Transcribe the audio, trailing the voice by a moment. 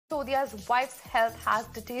Sisodia's wife's health has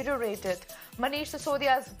deteriorated. Manish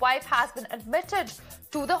Sisodia's wife has been admitted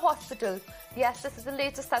to the hospital. Yes, this is the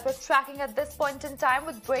latest that we're tracking at this point in time,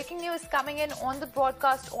 with breaking news coming in on the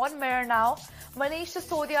broadcast on Mirror now. Manish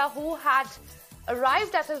Sisodia, who had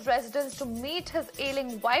arrived at his residence to meet his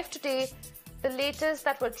ailing wife today, the latest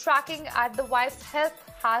that we're tracking at the wife's health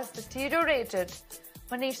has deteriorated.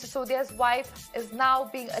 Manish Sisodia's wife is now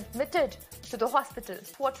being admitted to the hospital.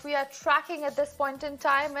 What we are tracking at this point in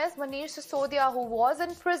time is Manish Sisodia, who was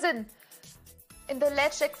in prison in the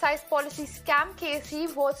alleged excise policy scam case. He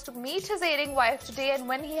was to meet his ailing wife today, and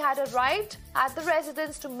when he had arrived at the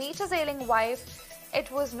residence to meet his ailing wife,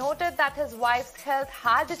 it was noted that his wife's health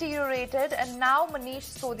had deteriorated, and now Manish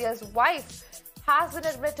Sisodia's wife has been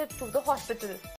admitted to the hospital.